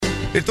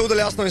Ir tūdaļ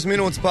 8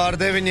 minūtes pār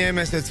 9.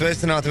 Esiet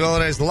sveicināti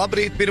vēlreiz.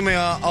 Labrīt, 1.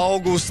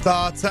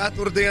 augustā,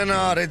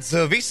 ceturtdienā. Redz,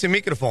 visi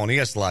mikrofoni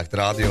ieslēgti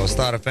Radio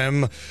Star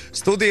FM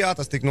studijā.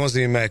 Tas tik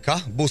nozīmē, ka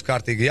būs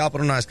kārtīgi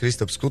jāparunājas.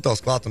 Kristaps Kutels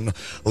klāt un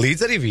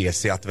līdz arī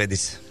viesi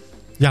atvedis.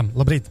 Jā,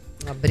 labrīt.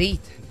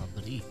 Labrīt.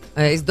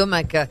 Es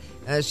domāju,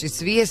 ka šis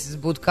viesis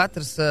būtu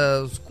katras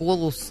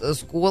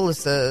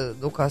skolas,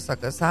 kā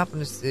saka,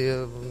 sāpnis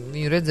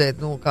viņu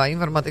redzēt, kā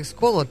informātikas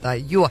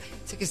skolotāji, jo,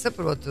 cik es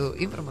saprotu,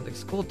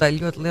 informātikas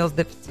skolotāji ļoti liels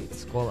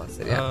deficīts skolās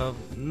ir, jā?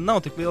 Nav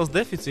tik liels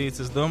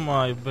deficīts, es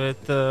domāju,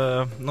 bet,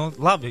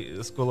 labi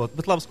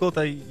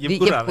skolotāji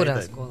jebkurā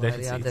veidā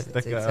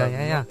deficīts.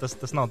 Jā.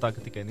 Tas nav tā, ka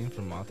tikai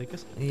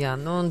informātikas. Jā,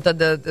 un tad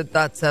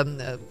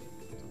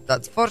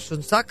tāds foršs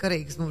un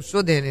sakarīgs mums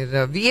šodien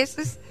ir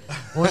viesis,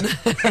 un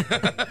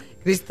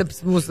Kristaps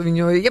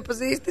viņu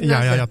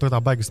iepazīstinās. Jā, to tā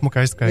baigi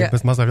smuka aizskrēja,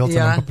 bez mazā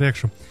vilcienam pa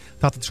priekšu.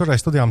 Tātad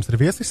šoreiz studijā mums ir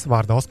viesis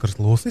vārda Oskars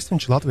Lūsis,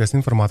 viņš ir Latvijas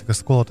informātikas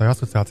skolotāju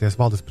asociācijas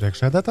valdes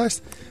priekšsēdētājs.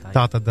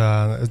 Tātad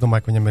es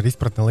domāju, ka viņam ir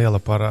izpratne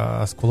liela par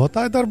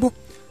skolotāju darbu,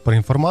 par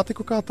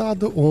informātiku kā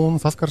tādu un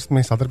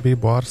saskarsmi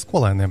sadarbību ar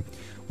skolēniem.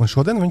 Un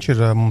šodien viņš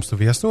ir mums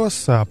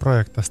viesos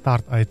projekta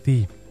Start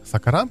IT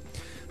sakarā.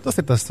 Tas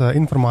ir tas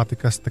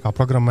informātikas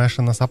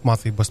programmēšanas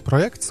apmācības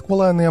projekts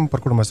skolēniem,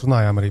 par kuru mēs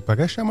runājām arī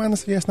pagājušajā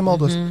mēnesī, ja es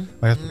nemaldos.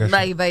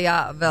 Vai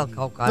vēl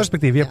kaut kā.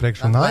 Respektīvi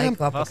iepriekš runājām.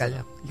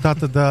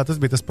 Tātad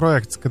tas bija tas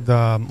projekts, kad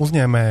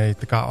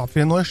uzņēmēji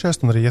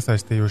apvienojušies un arī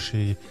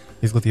iesaistījuši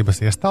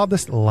izglītības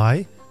iestādes,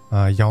 lai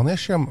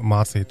jauniešiem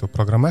mācītu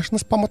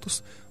programmēšanas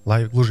pamatus,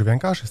 lai gluži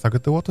vienkārši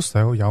sagatavotu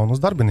sev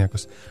jaunus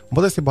darbiniekus. Un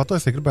patiesībā to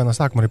es gribēju no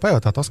sākuma arī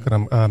pajautāt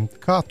Oskaram,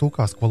 kā tu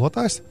kā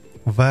skolotājs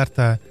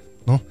vērtē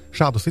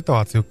šādu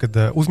situāciju, kad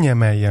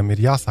uzņēmējiem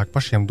ir jāsāk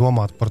pašiem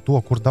domāt par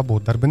to, kur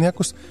dabūt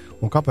darbiniekus,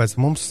 un kāpēc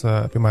mums,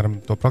 piemēram,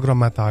 to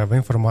programmētāju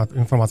vai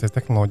informācijas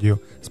tehnoloģiju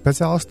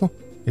speciālistu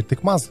ir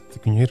tik maz,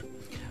 cik viņu ir?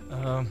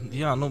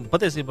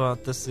 Patiesībā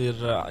tas ir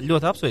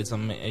ļoti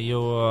apsveicami, jo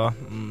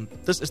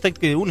es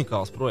teiktu, ka ir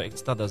unikāls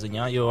projekts tādā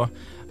ziņā, jo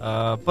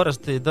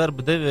parasti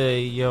darba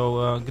devēji jau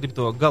grib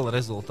to gala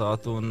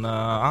rezultātu, un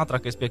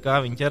ātrākais, pie kā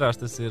viņi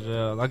ķerās, tas ir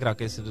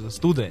agrākais ir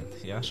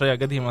studenti. Ja?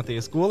 Šajā gadījumā tie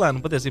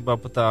skolēni, patiesībā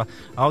pat tā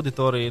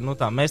auditorija,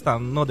 mēs tā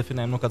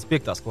nodefinējam kāds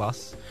 5.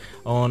 klases.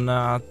 Un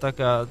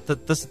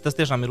tas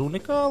tiešām ir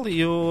unikāli,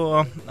 jo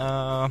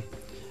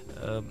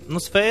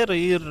sfēra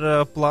ir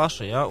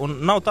plaša, ja? Un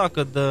nav tā,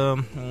 ka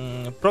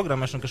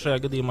programmēšana, ka šajā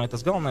gadījumā ir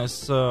tas galvenais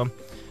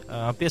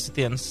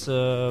piesitiens,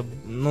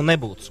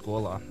 nebūtu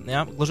skolā.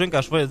 Ja? Gluži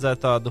vienkārši vajadzētu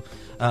tādu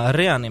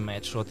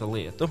reanimēt šo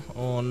lietu,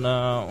 un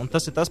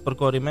tas ir tas, par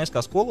ko arī mēs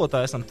kā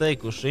skolotāji esam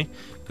teikuši,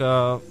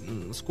 ka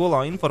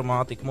skolā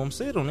informātika mums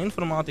ir, un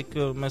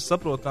informātika mēs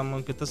saprotam,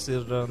 ka tas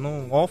ir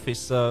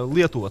office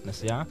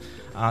lietotnes, ja?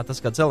 Tas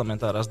kāds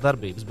elementārās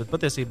darbības, bet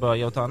patiesībā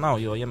jau tā nav,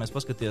 jo, ja mēs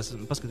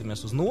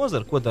paskatīmies uz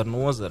nozari, ko dara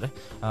nozare,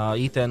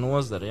 IT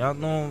nozare, ja?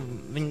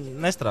 Viņi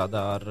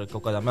nestrādā ar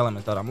kaut kādām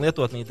elementārām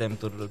lietotnītēm,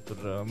 tur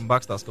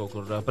bakstās kaut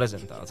kur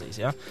prezentācijas.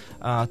 Ja?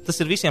 Tas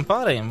ir visiem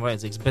pārējiem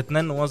vajadzīgs, bet ne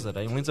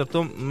nozarei. Un līdz ar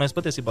to mēs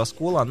patiesībā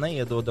skolā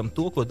neiedodam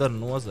to, ko dara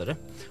nozare.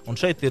 Un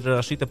šeit ir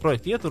šī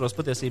projekta ietvaros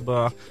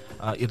patiesībā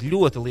ir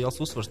ļoti liels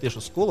uzsvars tieši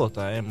uz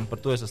skolotājiem. Un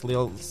par to es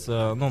esmu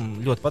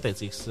ļoti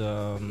pateicīgs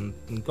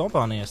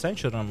kompānijai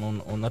Senčuram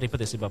un arī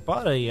patiesībā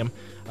pārējiem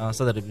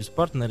sadarbības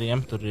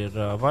partneriem. Tur ir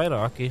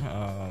vairāki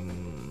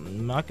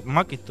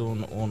Makitu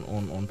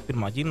un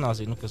pirmā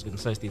ģimnāzija, kas gan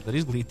saistīta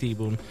ar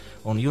izglītību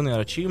un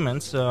junior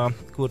achievements,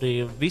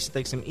 kuri visi,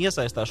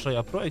 iesaistās šajā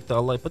projektā,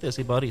 lai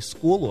patiesībā arī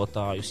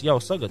skolotājus jau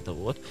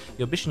sagatavot,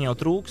 jo bišķiņ jau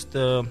trūkst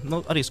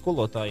arī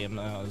skolotājiem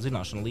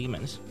zināšanu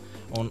līmenis.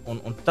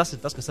 Un tas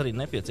ir tas, kas arī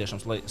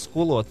nepieciešams, lai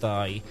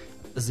skolotāji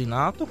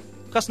zinātu,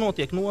 kas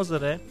notiek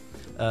nozarē,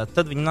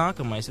 tad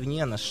viņi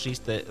ienes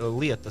šīs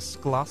lietas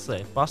klasē,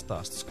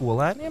 pastāst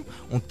skolēniem,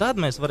 un tad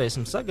mēs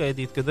varēsim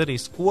sagaidīt, kad arī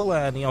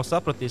skolēni jau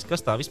sapratīs,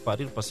 kas tā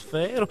vispār ir pa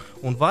sfēru,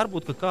 un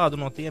varbūt, ka kādu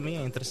no tiem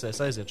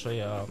ieinteresēs aiziet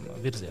šajā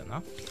virzienā.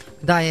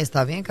 Ja es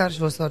tā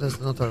vienkārši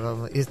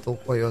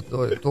iztulkojot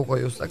to, ko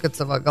jūs sakat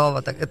savā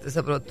galvā, tagad es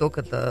saprotu to,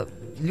 ka tā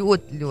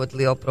ļoti,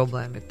 ļoti liela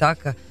problēma ir tā,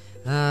 ka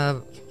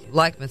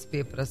laikmets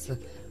pieprasa,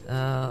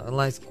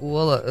 lai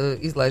skola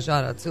izlaiž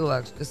ārā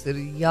cilvēkus, kas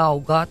ir jau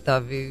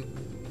gatavi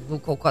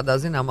kaut kādā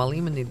zināmā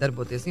līmenī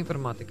darboties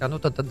informātikā,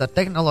 tad ar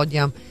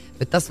tehnoloģijām,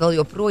 bet tas vēl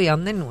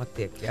joprojām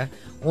nenotiek, ja?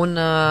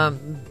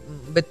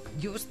 Bet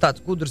jūs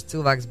tāds gudrs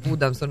cilvēks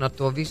būdams un ar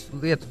to visu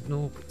lietu,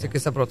 cik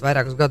es saprotu,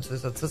 vairākus gadus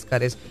esat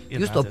saskāries,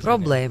 jūs to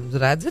problēmu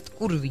redzat,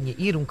 kur viņa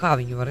ir un kā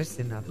viņu var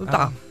risināt?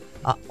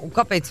 Un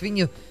kāpēc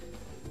viņu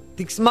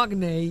tik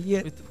smagnēji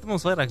iet?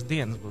 Mums vairākas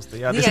dienas būs.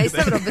 Jā, es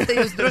saprotu, bet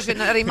jūs droši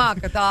vien arī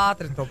mākat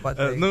ātri to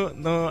pateikt.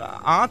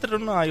 Ātri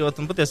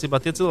runājot, un patiesībā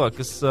tie cilvēki,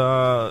 kas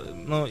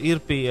ir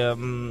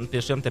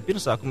pie šiem te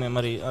pirmsākumiem,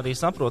 arī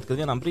saprot, ka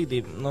vienā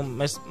brīdī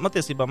mēs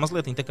patiesībā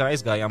mazliet tā kā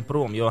aizgājām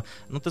prom, jo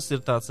tas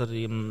ir tāds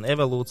arī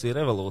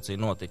revolūcija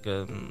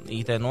notika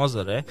IT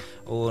nozarē,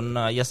 un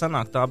ja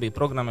sanāk tā bija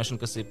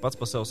programmēšana, kas ir pats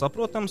pa sev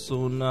saprotams,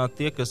 un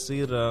tie, kas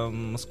ir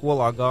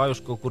skolā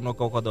gājuši kaut kur no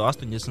kaut kāda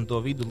 80.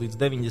 vidu līdz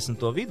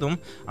 90. vidu, briedumu,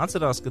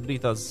 atcerās, kad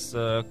bija tāds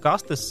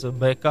kastes,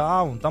 BK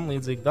un tam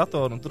līdzīgi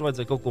datori, un tur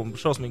vajadzēja kaut ko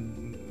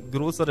šausmīgi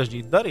grūti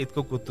sarežģīt darīt,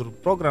 kaut ko tur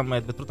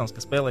programmēt, bet, protams,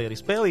 ka spēlēja arī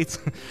spēlīts,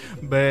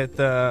 bet,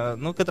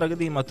 katrā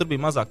gadījumā tur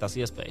bija mazāk tās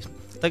iespējas.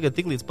 Tagad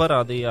tiklīdz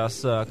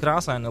parādījās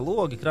krāsaina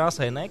logi,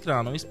 krāsaina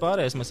ekrāna un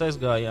vispārējais, mēs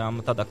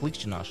aizgājām tādā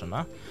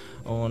klikšķināšanā.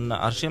 Un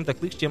ar šiem te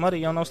klikšķiem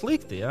arī jau nav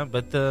slikti, ja?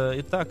 Bet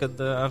ir tā, ka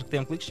ar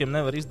tiem klikšķiem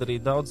nevar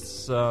izdarīt daudz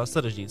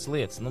sarežģītas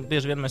lietas.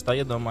 Bieži vien mēs tā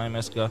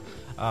iedomājamies, ka,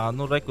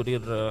 kur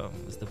ir,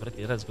 es te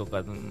pretī redzu kaut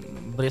kādu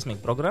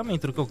briesmīgu programmu,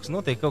 tur kaut kas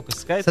notiek, kaut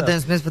kas skaitās.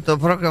 Sadienas mēs par to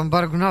programmu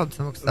bargu naudu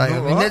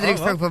samaksājām. Viņi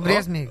nedrīkst kaut par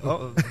briesmīgu.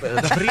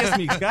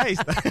 Briesmīgi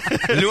skaista.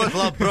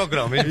 Ļoti laba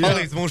programma. Viņi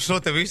palīdz mums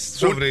šo te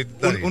visu šobrīd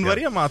darīt. Un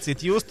var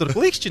iemācīt jūs tur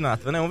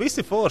klikšķināt, vai ne? Un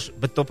visi forši,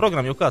 bet to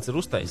programmu jau kāds ir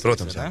uztaisījis.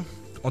 Protams, jā.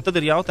 Un tad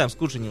ir jautājums,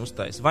 kurš viņu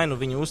uztais. Vai nu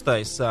viņu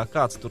uztais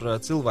kāds tur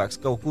cilvēks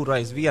kaut kur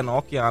aiz viena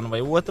okeāna vai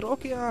otra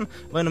okeāna,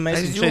 vai nu mēs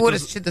aiz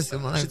jūras, šitas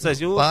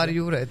aiz jūras. Pāri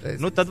jūrai.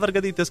 Tad var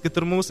gadīties, ka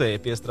tur mūsējie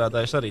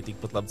piestrādājuši arī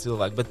tikpat labi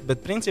cilvēki.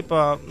 Bet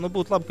principā,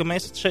 būtu labi, ka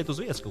mēs šeit uz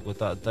vietas kaut ko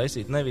tādu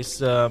taisītu. Nevis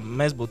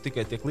mēs būtu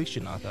tikai tie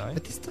klikšķinātāji.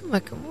 Bet es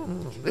domāju,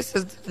 ka es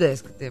esmu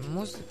dzirdējis, ka tiem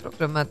mūsu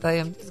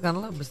programmētājiem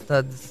diezgan labas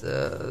tādas,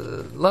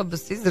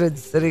 labas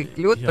izredzes arī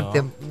kļūt par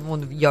tiem,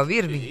 un jau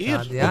ir viņi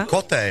tādi, jā? Un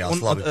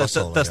kotējās labi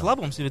pasaulē. Tas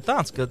labums ir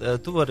tāds, ka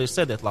tu vari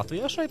sēdēt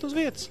Latvijā šeit uz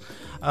vietas,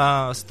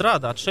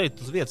 strādāt šeit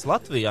uz vietas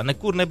Latvijā,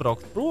 nekur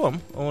nebraukt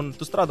prom, un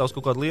tu strādā uz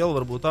kaut kādu lielu,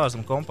 varbūt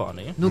ārzem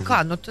kompāniju.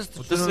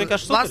 Tas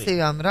vienkārši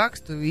lasījām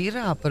rakstu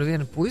īrā par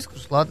vienu puisi,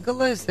 kurš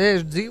Latgalē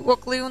sēž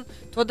dzīvoklī un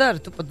to dara.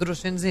 Tu pat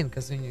droši vien zini,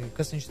 kas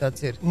viņš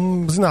tāds ir.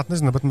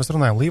 Nezinu, bet mēs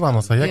runājam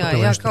Līvānos vai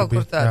Jēkabpilī. Jā, kaut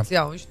kur tāds.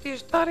 Jā, viņš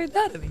tieši tā arī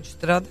dara. Viņš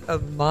strādā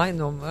māju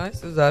no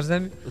mājas uz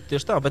ārzemi.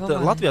 Tieši tā, bet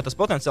Latvijā tas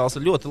potenciāls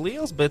ir ļoti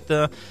liels, bet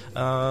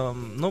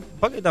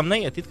pagaidām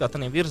neiet it kā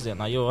tādā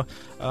virzienā. Jo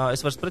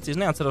es vairs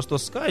precīzi neatceros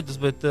tos skaidrus,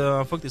 bet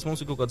faktiski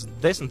mums ir kaut kāds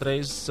 10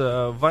 reizes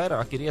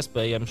vairāk ir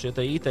iespējami šie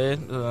te IT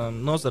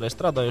nozarē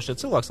strādājošie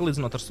cilvēki,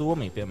 salīdzinot ar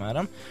Somiju,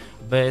 piemēram.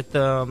 Bet,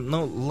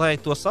 lai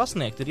to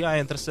sasniegt, ir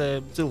jāinteresē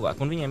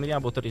cilvēki, un viņiem ir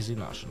jābūt arī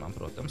zināšanām,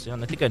 protams,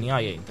 ne tikai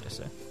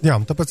jāieinteresē. Jā,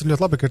 un tāpēc ir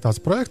ļoti labi, ka ir tāds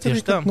projekts,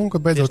 arī,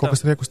 ka beidzot kaut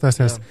kas ir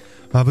iekustēsies.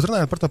 Bet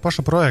runājot par to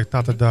pašu projektu,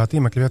 tātad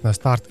tīmekļa vietnē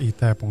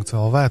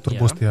startit.lv, tur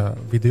būs tie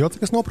video,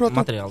 cik es noprotu.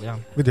 Materiāli, jā.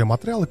 Video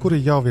materiāli, kuri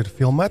jau ir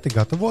filmēti,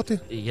 gatavoti.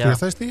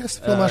 Iesaistījies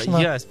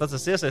filmēšanā? Jā, es pats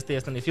esmu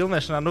iesaistījies arī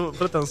filmēšanā.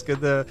 Protams,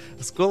 kad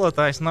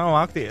skolotājs nav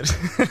aktieris.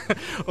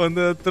 Un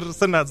tur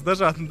sanāca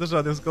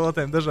dažādiem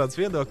skolotājiem dažādas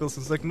viedoklis.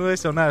 Un saka,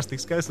 es jau neesmu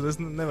tik skaists, un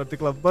es nevaru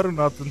tik labi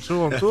barunāt un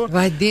šo un to.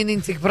 Vai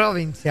dieniņ, cik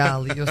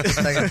provinciāli jūs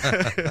tas tagad?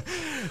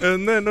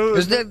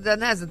 Jūs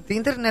neesat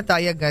internetā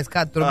iegājis,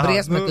 kādu tur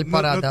briesmekļi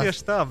parādās.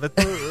 Tieši tā,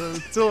 bet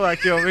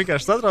cilvēki jau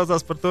vienkārši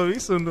satraucās par to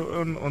visu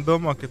un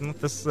domā, ka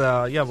tas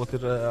jābūt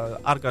ir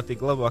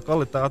ārkārtīgi labā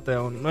kvalitātē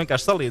un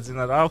vienkārši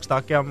salīdzina ar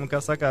augstākajām,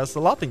 kā sakās,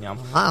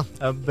 latiņām.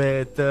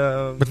 Bet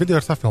video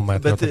ir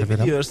safilmēti. Bet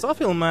video ir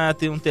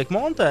safilmēti un tiek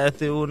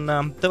montēti, un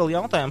te vēl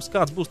jautājums,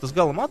 kāds būs tas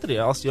gala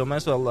materiāls, jo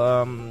mēs vēl,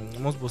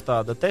 mums būs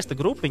tāda testa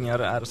grupiņa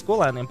ar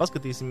skolēniem,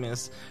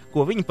 paskatīsimies,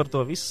 ko viņi par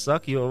to visu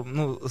saka, jo,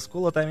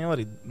 skolotājiem jau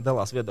arī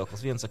dalās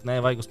viedoklis. Viens saka, nē,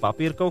 vajag uz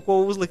papīra kaut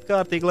ko uzlikt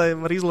kārtīgi, lai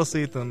var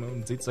izlasīt,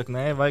 un cits saka,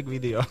 nē, vajag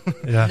video.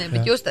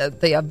 Bet jūs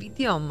tajā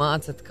video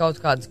mācat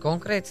kaut kādas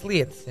konkrētas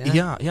lietas,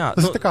 jā? Jā.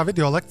 Tas ir tā kā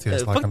video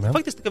lekcijas, laikam, jā?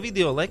 Faktiski tā kā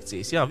video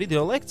lekcijas, jā,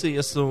 video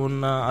lekcijas,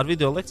 un ar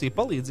video lekciju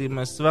palīdzību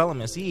mēs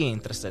vēlamies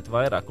ieinteresēt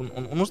vairāk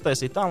un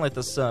uztaisīt tā, lai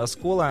tas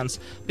skolēns,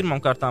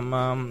 pirmkārtām,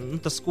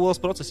 tas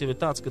skolas process jau ir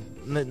tāds, ka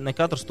ne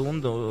katru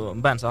stundu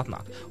bērns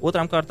atnāk.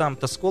 Otrām kārtām,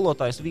 tas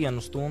skolotājs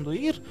vienu stundu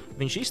ir,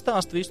 viņš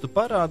izstāst visu,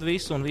 parāda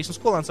visu, un visu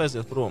skolēns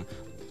aiziet prom.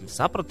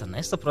 Saprata,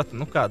 nesaprata,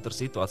 kāda ir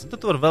situācija. Tad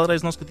tu vari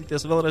vēlreiz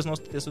noskatīties.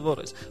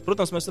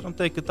 Protams, mēs varam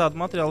teikt, ka tādu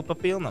materiālu pa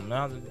pilnam.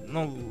 Jā.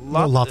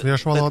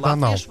 Latviešu valodā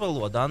nav. Latviešu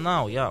valodā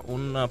nav, jā.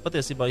 Un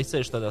patiesībā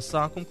izceļš tādās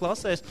sākuma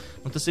klasēs,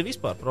 tas ir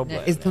vispār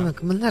problēma. Es domāju,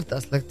 ka man ar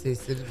tās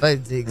lekcijas ir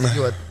vajadzīgas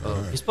ļoti.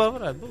 Vispār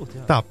varētu būt,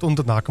 jā. Tā, un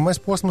tad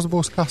nākamais posms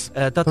būs kas?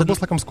 Tad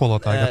būs, laikam,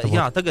 skolotāji gatavot.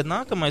 Jā, tagad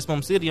nākamais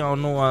mums ir jau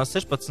no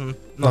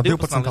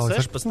 12 līdz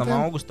 16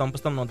 augustam,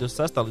 pēc tam no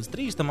 26 līdz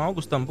 30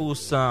 augustam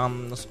būs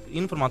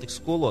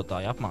informātikas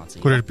skolotāja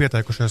apmācība. Kur ir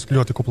pieteikušies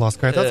ļoti kuplā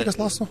skaitā, cik es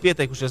lasu?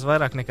 Pieteikušies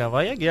vairāk nekā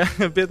vajag, jā.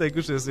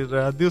 Pieteikušies ir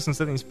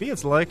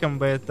 275 laikam,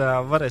 bet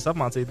varēs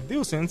apmācīt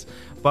 200,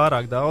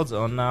 pārāk daudz.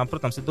 Un,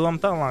 protams, ir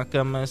doma tālāk,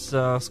 ka mēs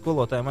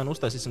skolotājiem vai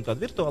uztaisīsim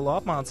kādu virtuālo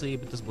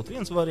apmācību, tas būtu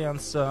viens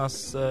variants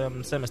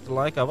semestra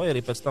laikā, vai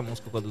arī pēc tam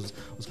uz kaut kādu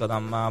uz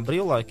kādām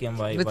brīvlaikiem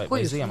vai ziemā. Bet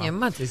ko jūs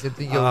viņiem mācīsiet?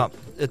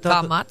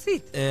 Kā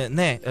mācīt?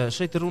 Nē,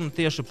 šeit ir runa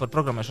tieši par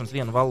programmēšanas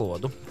vienu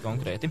valodu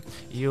konkrēti,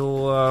 jo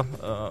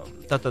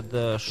tātad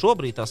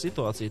šobrīd tā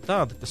situācija ir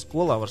tāda, ka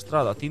skolā var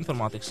strādāt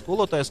informātikas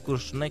skolotājs,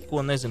 kurš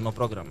neko nezina no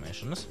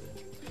programmēšanas.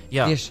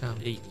 Jā,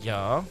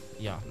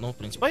 Jā,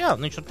 principā jā,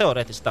 viņš var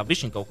teorētiski tā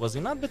bišķiņ kaut ko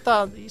zināt, bet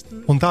tā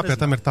īsti Un tā pie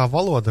tam ir tā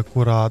valoda,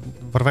 kurā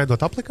var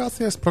veidot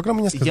aplikācijas,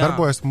 programmiņas, kas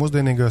darbojas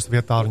mūsdienīgajos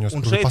vietāruņos,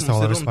 kur pasaulē visvairāk. Un šeit mums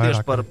ir runa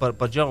tieši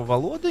par Java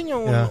valodiņu,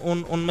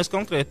 un mēs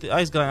konkrēti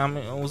aizgājām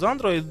uz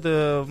Android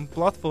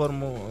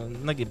platformu,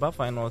 negribu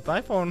apvainot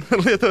iPhone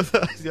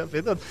lietotājs, jā,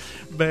 piedod,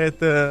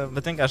 bet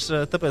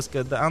vienkārši tāpēc,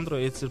 ka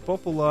Androids ir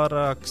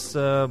populārāks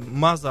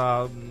mazā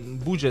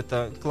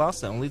budžeta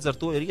klasē, un līdz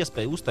ar to ir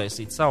iespēja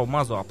uztaisīt savu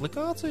mazo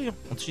aplikāciju,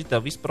 un šitā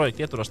visu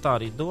projektu ietvaros tā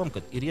arī doma, ka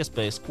ir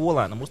iespēja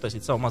skolēnam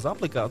uztaisīt savu mazu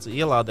aplikāciju,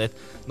 ielādēt,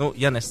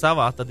 ja ne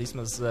savā, tad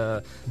vismaz...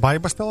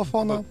 Baibas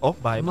telefonā?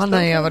 Baibas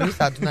Manējā var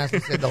visādi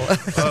nesmas iedalēt.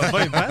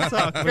 Vai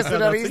vecāki. Kas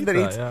var arī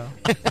izdarīts.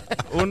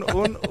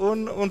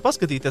 Un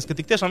paskatīties, ka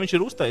tik tiešām viņš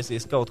ir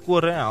uztaisījis kaut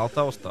ko reāli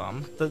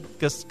taustām, tad,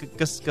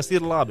 kas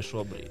ir labi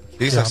šobrīd.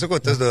 Īsāk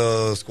sakot, tas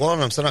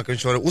skolēnam sanāk, ka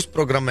viņš var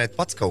uzprogrammēt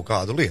pats kaut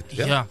kādu lietu.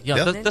 Jā.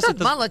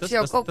 Tad malači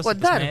jau kaut ko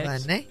dara, vai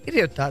ne?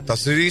 Ir jau tāda.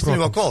 Tas ir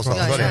īstenībā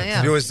kolosāls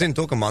variants, jo es zinu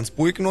to, ka mans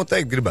puika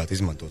noteikti gribētu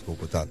izmantot kaut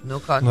ko tādu.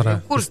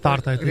 Kur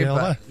startēt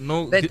lielā?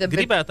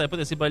 Gribētāji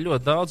patiesībā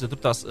ļoti daudz, jo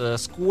tur tās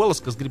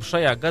skolas, kas grib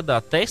šajā gadā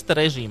testa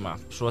režīmā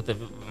šo te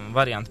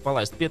variantu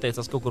palaist,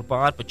 pieteicās kaut kur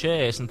pāri pa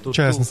 40.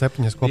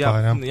 47 kopā,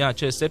 jā,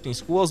 47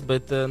 skolas,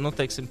 bet,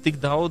 teiksim, tik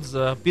daudz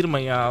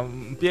pirmajā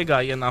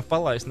piegājienā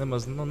palaist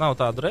nemaz, nav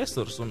tādu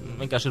resursu, un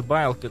vienkārši ir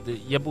bail, ka,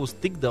 ja būs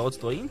tik daudz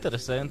to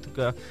interesentu,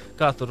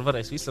 kā tur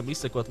varēs visam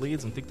izsekot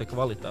līdzi un tik tā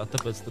kvalitāte,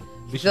 tāpēc tur...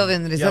 Vēl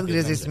vienreiz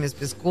atgriezīsimies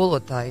pie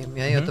skolotājiem,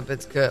 jo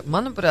tāpēc, ka,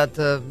 manuprāt,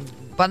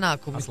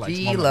 panākumu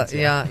ķīla,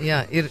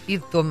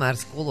 ir tomēr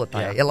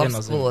skolotāja,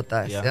 labs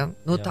skolotājs,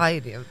 tā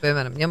ir,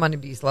 piemēram, ja man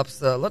ir bijis labs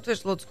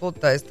latviešu valodas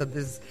skolotājs, tad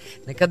es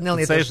nekad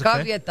nelietošu kā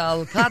vietā,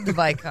 kad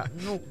vai kā,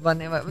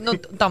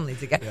 tam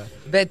līdzīgi.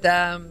 Bet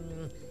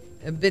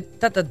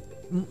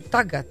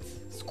tagad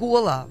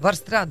skolā var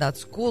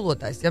strādāt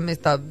skolotājs, ja mēs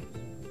tā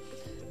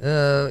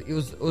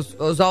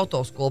uz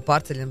autoskolu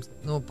pārceļam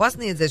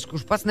pasniedzējs,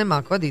 kurš pats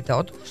nemāk vadīt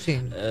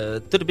automašīnu?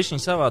 Tur ir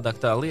bišķiņ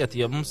savādāk tā lieta,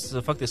 jo mums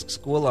faktiski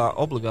skolā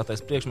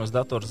obligātais priekšmets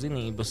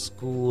datorzinības,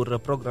 kur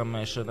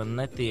programmēšana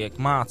netiek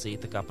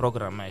mācīta kā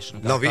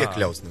programmēšana. Nav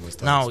iekļauts nemaz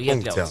tāds. Nav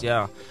iekļauts,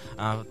 jā.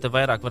 Te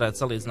vairāk varētu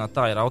salīdzināt,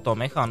 tā ir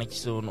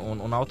automehāniķis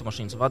un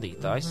automašīnas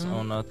vadītājs,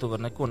 un tu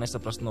var neko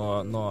nesaprast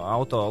no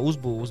auto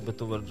uzbūves, bet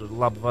tu var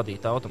labi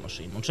vadīt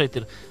automašīnu. Un šeit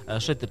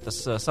ir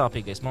tas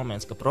sāpīgais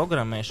moments, ka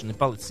programmēšana ir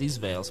palicis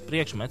izvēles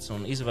priekšmets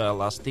un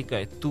izvēlās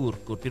tikai tur,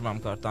 kur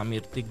pirmkārtām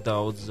ir tik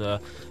daudz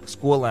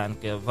skolēnu,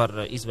 ka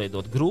var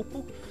izveidot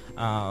grupu.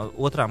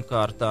 Otrām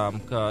kārtām,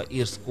 ka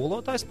ir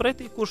skolotājs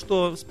pretī, kurš to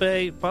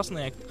spēj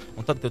pasniegt,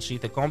 un tad, kad šī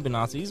te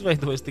kombinācija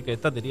izveidojas, tikai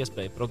tad ir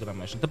iespēja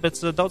programmēšana.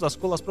 Tāpēc daudzās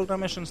skolās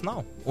programmēšanas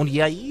nav. Un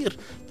ja ir,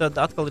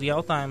 tad atkal ir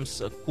jautājums,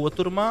 ko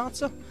tur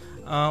māca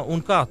un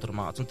kā tur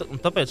māca.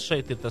 Un tāpēc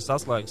šeit ir tas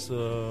atslēgas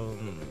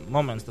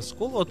moments, tas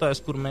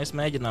skolotājs, kur mēs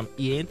mēģinām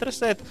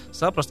ieinteresēt,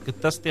 saprast, ka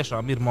tas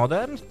tiešām ir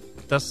moderni,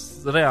 tas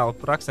reāli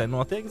praksē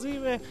notiek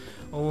dzīvē,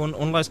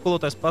 un lai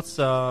skolotājs pats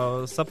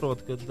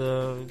saprot,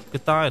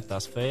 ka tā ir tā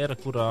sfēra,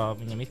 kurā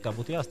viņam it kā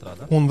būtu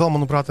jāstrādā. Un vēl,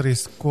 manuprāt, arī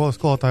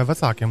skolotāju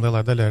vecākiem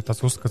lielai daļai ir tas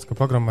uzskats, ka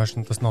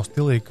programmēšana tas nav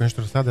stilīgi, ka viņš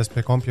tur sēdēs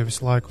pie kompja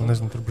visu laiku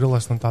un, tur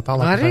brilēs un tā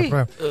tālāk.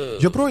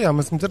 Joprojām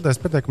esmu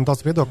dzirdējis pieteikumu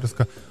tāds viedoklis,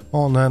 ka,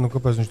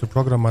 kāpēc viņš tur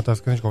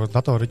programmētājs, ka viņš kaut kāds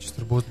datoriķis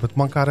tur būs, bet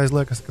man kādreiz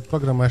liekas, ka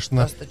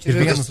programmēšana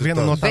ir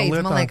viena no tām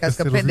lietām, man liekas,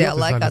 ka pēdējā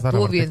laikā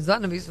to vien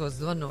zvana visos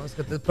zvanos,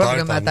 ka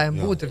programmētājiem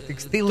būtu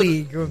tik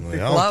stilīgi un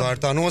tik labi. Tā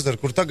ir tā nozara,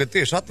 kur tagad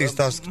tieši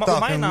attīstās tā,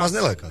 ka maz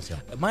neliekās.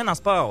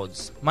 Mainās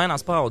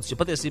paudzes, jo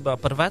patiesībā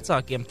par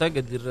vecākiem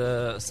tagad ir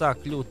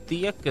sāk kļūt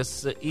tie,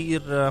 kas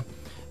ir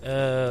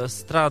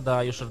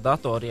strādājuši ar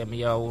datoriem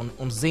jau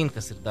un zina,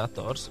 kas ir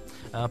dators.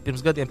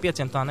 Pirms gadiem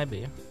 5 tā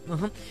nebija.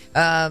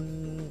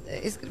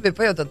 Es gribēju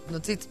pajautāt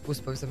no citas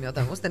puses pavisam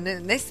jautājumu. Mums te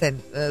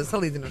nesen,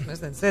 salīdzinoši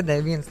nesen,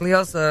 sēdēja viens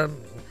liels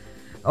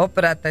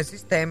operētais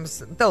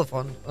sistēmas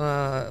telefonu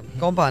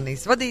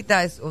kompānijas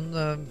vadītājs, un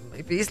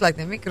pie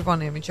izslēgtiem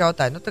mikrofoniem viņš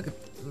jautāja,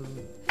 tagad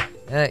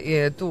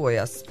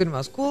tuvojās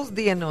pirmā skolas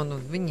diena, un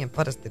viņiem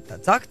parasti ir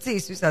tāds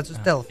akcijas visāds uz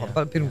telefonu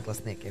par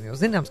pirmklasniekiem, jo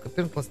zināms, ka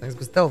pirmklasnieks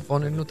bez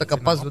telefona ir tā kā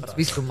pazudis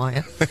visumā,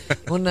 ja.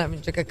 Un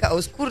viņš saka,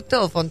 uz kuru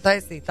telefonu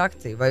taisīt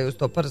akciju, vai uz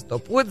to parasto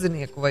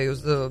podzinieku, vai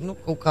uz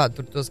kaut kādu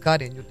tur to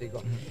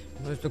skārieņjutīgo.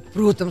 Es saku,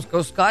 protams, ka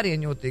uz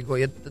skārieņjutīgo,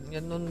 ja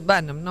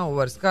bērnam nav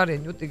vairs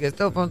skārieņjutīgais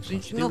telefons,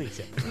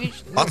 viņš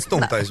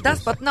atstumtais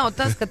tas pat nav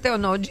tas, ka tev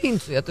nav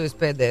džinsu, ja tu esi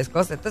pēdējais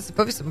klasē, tas ir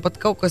pavisam pat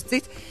kaut kas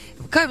cits.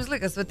 Kā jums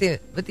liekas,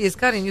 vai tie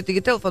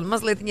skārieņjutīgi telefoni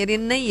mazliet viņi arī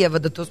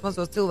neievada tos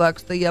mazos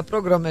cilvēkus tajā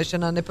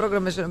programmēšanā, ne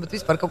programmēšanā, bet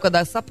vispār kaut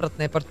kādā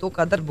sapratnē par to,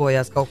 kā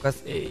darbojās kaut kas?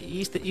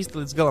 Īsti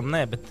līdz galam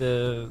nē, bet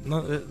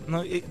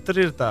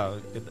tur ir tā,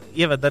 ka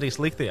ieved arī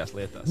sliktajās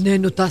lietās. Nē,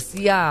 tas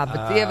jā,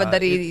 bet ieved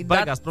arī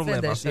baigās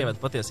problēmās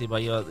ieved patiesībā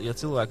patiesībā, ja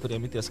cilvēki,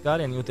 kuriem ir tie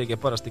skārieni jūtīgie,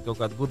 parasti kaut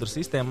kāda gudra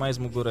sistēma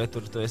aizmugurē,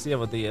 tur tu esi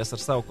ievadījies ar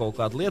savu kaut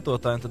kādu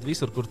lietotāju, un tad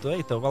visur, kur tu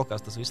ej, tev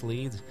valkās tas viss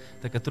līdzi.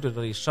 Tā kā tur ir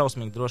arī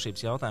šausmīgi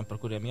drošības jautājumi, par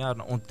kuriem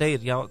jārunā, un te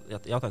ir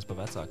jautājums par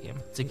vecākiem.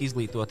 Cik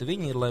izglītoti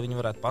viņi ir, lai viņi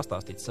varētu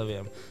pastāstīt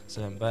saviem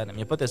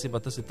bērniem. Ja patiesībā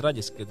tas ir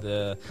traģiski, kad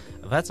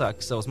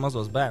vecāki savus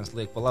mazos bērnus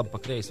liek pa labi, pa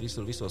kreisi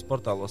visos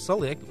portālos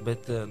saliek,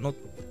 bet,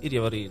 ir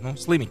jau arī,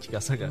 slimiķi, kā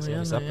sakās,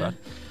 visapkārt.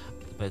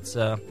 Tāpēc,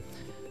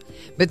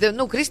 Bet,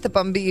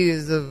 Kristapam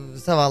bija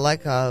savā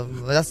laikā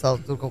vesela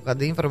tur kaut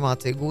kāda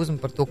informācija gūzma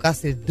par to,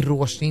 kas ir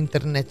droši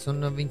internets,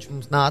 un viņš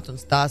mums nāca un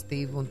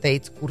stāstīja un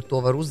teica, kur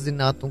to var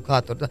uzzināt un kā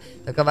tur.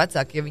 Tā kā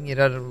vecāki, ja viņi ir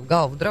ar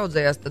galvu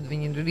draudzējās, tad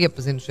viņi ir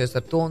iepazinušies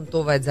ar to, un to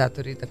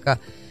vajadzētu arī tā kā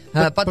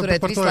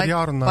paturēt visu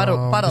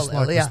laiku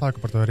paralēli. Visu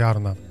laiku par to ir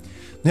jārunā.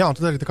 Jā, un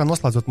tad arī tā kā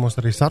noslēdzot mūsu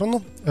arī sarunu,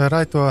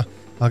 Raito,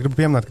 gribu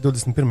pieminēt, ka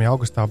 21.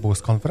 augustā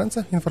būs konference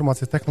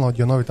Informācijas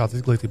tehnoloģiju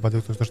novitātes izglītībā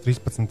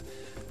 2013,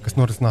 kas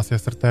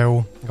norisināsies ar TU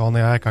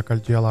galvenajā ēkā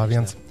Kaļķu ielā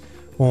 1.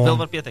 Vēl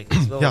var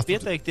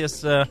pieteikties.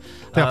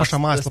 Tajā pašā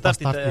mājaslapā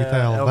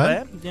Startīt.lv.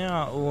 Jā,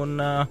 un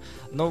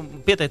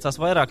pieteicās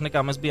vairāk nekā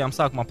mēs bijām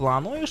sākumā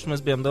plānojuši.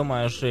 Mēs bijām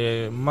domājuši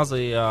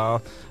mazajā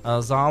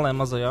zālē,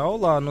 mazajā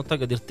aulā.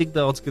 Tagad ir tik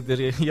daudz, kad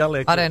ir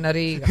jāliek... Arēna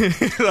Rīga.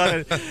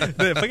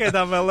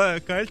 Pagaidām vēl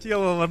Kaļķu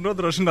ielā var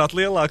nodrošināt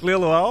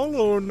lielo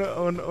aulu,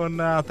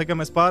 un tagad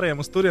mēs pārējām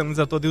uz turien,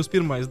 līdz ar to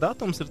 21.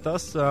 datums ir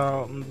tas,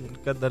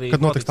 kad arī...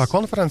 Kad notiks tā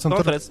konference.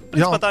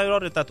 Principā tā ir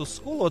orientēta uz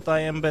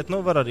skolotājiem, bet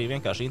var arī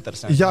vienkārši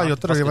interesanti. Jā, jo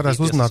tur arī varēs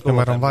uzzināt,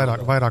 piemēram,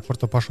 vairāk par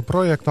to pašu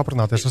projektu,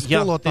 aprunāties ar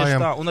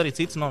skolotājiem. Jā, un arī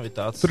citas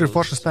novitātes. Tur ir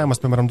foršas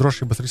tēmas, piemēram,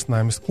 drošības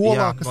risinājumi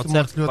skolā, kas ir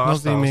mums ļoti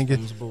nozīmīgi.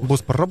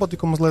 Būs par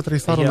robotiku mazliet arī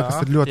saruna,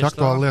 kas ir ļoti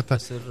aktuāla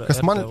lieta.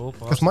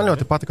 Kas man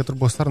ļoti patika, ka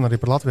tur būs saruna arī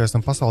par Latvijas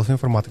un pasaules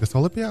informātikas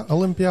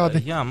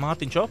olimpiādi. Jā,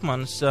 Mārtiņš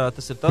Opmanis,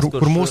 tas ir tas,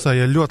 kur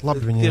mūsēji ir ļoti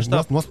labi viņi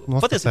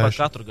nostartējuši. Patiesībā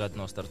katru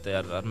gadu nostartē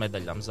ar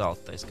medaļām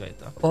zelta, tā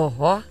skaitā.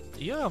 Oho!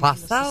 Jā,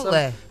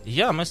 pasaulē?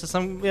 Mēs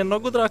esam viena no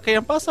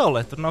gudrākajiem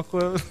pasaulē. Tur nav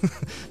ko,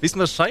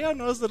 vismaz šajā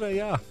nozarē,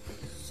 jā.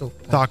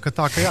 Super. Tā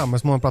ka jā,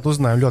 mēs, manuprāt,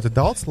 uzzinājām ļoti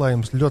daudz, lai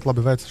jums ļoti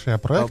labi veicas šajā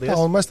projektā.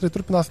 Paldies. Un mēs arī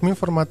turpināsim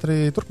informēt arī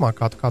turpmāk,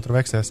 kā tur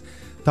veiksies.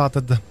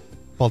 Tātad,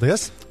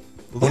 paldies!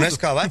 Un es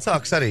kā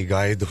vecāks arī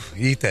gaidu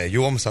IT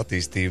jomas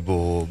attīstību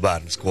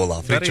bērnu skolā,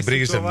 Friča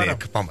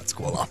Brīvzemnieka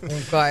pamatskolā.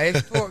 Un kā es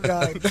to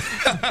gaidu?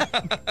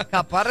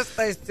 Kā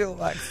parastais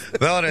cilvēks.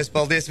 Vēlreiz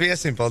paldies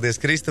viesim, paldies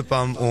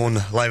Kristapam un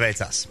lai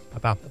veicās.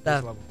 Tā.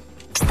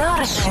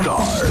 Star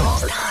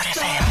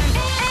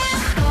FM.